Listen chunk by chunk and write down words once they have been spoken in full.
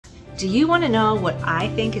Do you want to know what I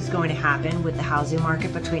think is going to happen with the housing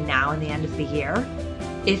market between now and the end of the year?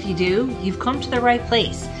 If you do, you've come to the right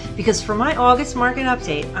place, because for my August market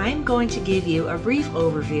update, I'm going to give you a brief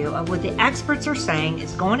overview of what the experts are saying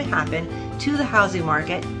is going to happen to the housing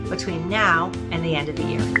market between now and the end of the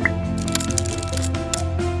year.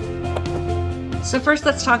 So first,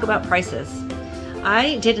 let's talk about prices.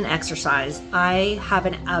 I did an exercise. I have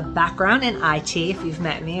a background in IT. If you've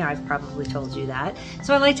met me, I've probably told you that.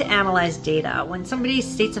 So I like to analyze data. When somebody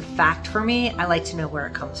states a fact for me, I like to know where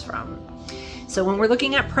it comes from. So when we're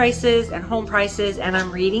looking at prices and home prices, and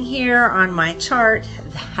I'm reading here on my chart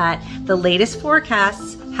that the latest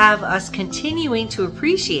forecasts have us continuing to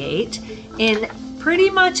appreciate in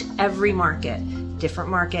pretty much every market.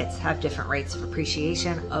 Different markets have different rates of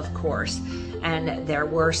appreciation, of course. And there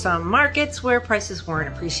were some markets where prices weren't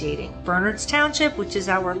appreciating. Bernards Township, which is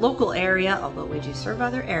our local area, although we do serve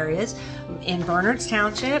other areas, in Bernards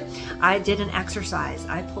Township, I did an exercise.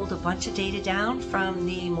 I pulled a bunch of data down from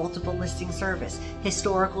the multiple listing service,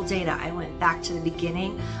 historical data. I went back to the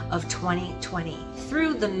beginning of 2020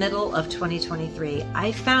 through the middle of 2023.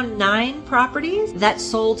 I found 9 properties that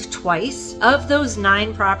sold twice. Of those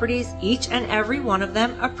 9 properties, each and every one of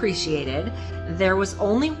them appreciated. There was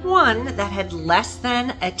only one that had less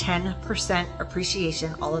than a 10%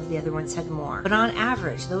 appreciation. All of the other ones had more. But on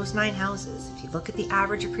average, those 9 houses, if you look at the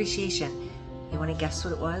average appreciation, you want to guess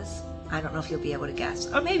what it was? I don't know if you'll be able to guess.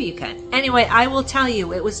 Or maybe you can. Anyway, I will tell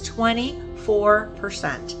you, it was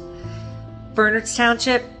 24%. Bernards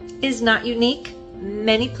Township is not unique.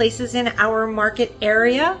 Many places in our market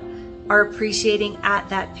area are appreciating at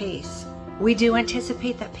that pace. We do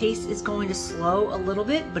anticipate that pace is going to slow a little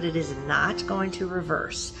bit, but it is not going to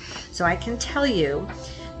reverse. So I can tell you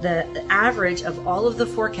the average of all of the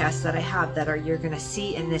forecasts that I have that you're going to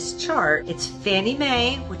see in this chart. It's Fannie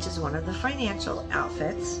Mae, which is one of the financial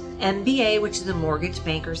outfits, MBA, which is the Mortgage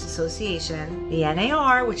Bankers Association, the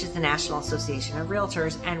NAR, which is the National Association of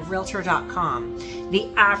Realtors, and Realtor.com. The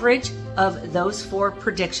average of those 4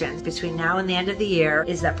 predictions between now and the end of the year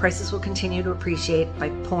is that prices will continue to appreciate by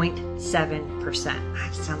 0.7%.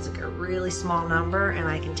 That sounds like a really small number, and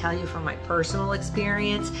I can tell you from my personal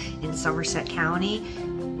experience in Somerset County,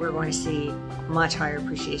 we're going to see much higher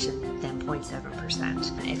appreciation than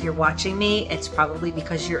 0.7%. If you're watching me, it's probably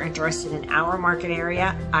because you're interested in our market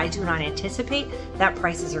area. I do not anticipate that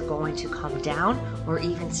prices are going to come down or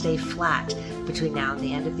even stay flat between now and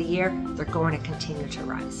the end of the year. They're going to continue to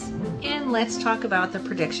rise. And let's talk about the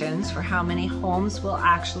predictions for how many homes will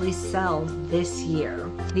actually sell this year.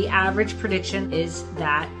 The average prediction is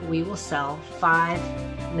that we will sell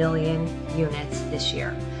 5 million units this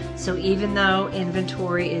year. So even though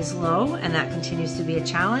inventory is low and that continues to be a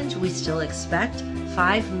challenge, we still expect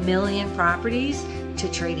 5 million properties to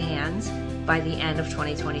trade hands by the end of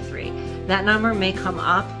 2023. That number may come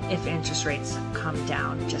up if interest rates come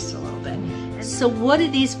down just a little bit. So what do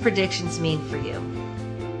these predictions mean for you?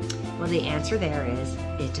 Well, the answer there is,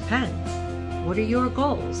 it depends. What are your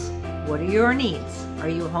goals? What are your needs? Are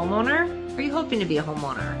you a homeowner? Are you hoping to be a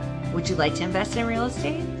homeowner? Would you like to invest in real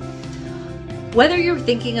estate? Whether you're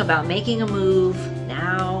thinking about making a move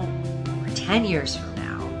now or 10 years from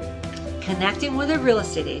now, connecting with a real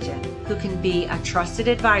estate agent who can be a trusted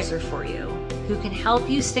advisor for you, who can help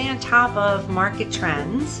you stay on top of market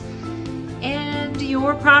trends and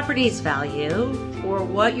your property's value or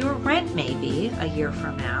what your rent may be a year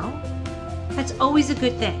from now, that's always a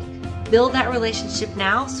good thing. Build that relationship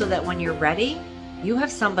now so that when you're ready, you have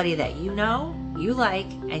somebody that you know, you like,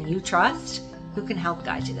 and you trust who can help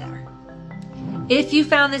guide you there. If you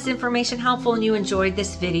found this information helpful and you enjoyed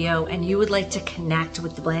this video and you would like to connect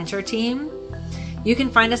with the Blanchard team, you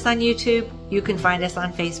can find us on YouTube, you can find us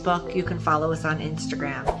on Facebook, you can follow us on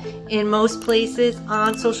Instagram. In most places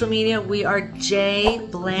on social media, we are J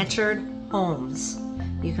Blanchard Homes.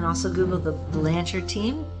 You can also Google the Blanchard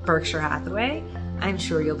Team, Berkshire Hathaway. I'm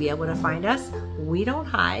sure you'll be able to find us. We don't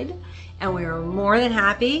hide, and we are more than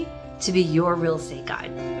happy to be your real estate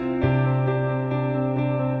guide.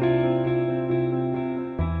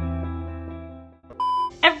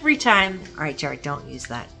 Every time, all right, Jared, don't use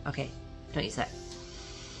that. Okay, don't use that.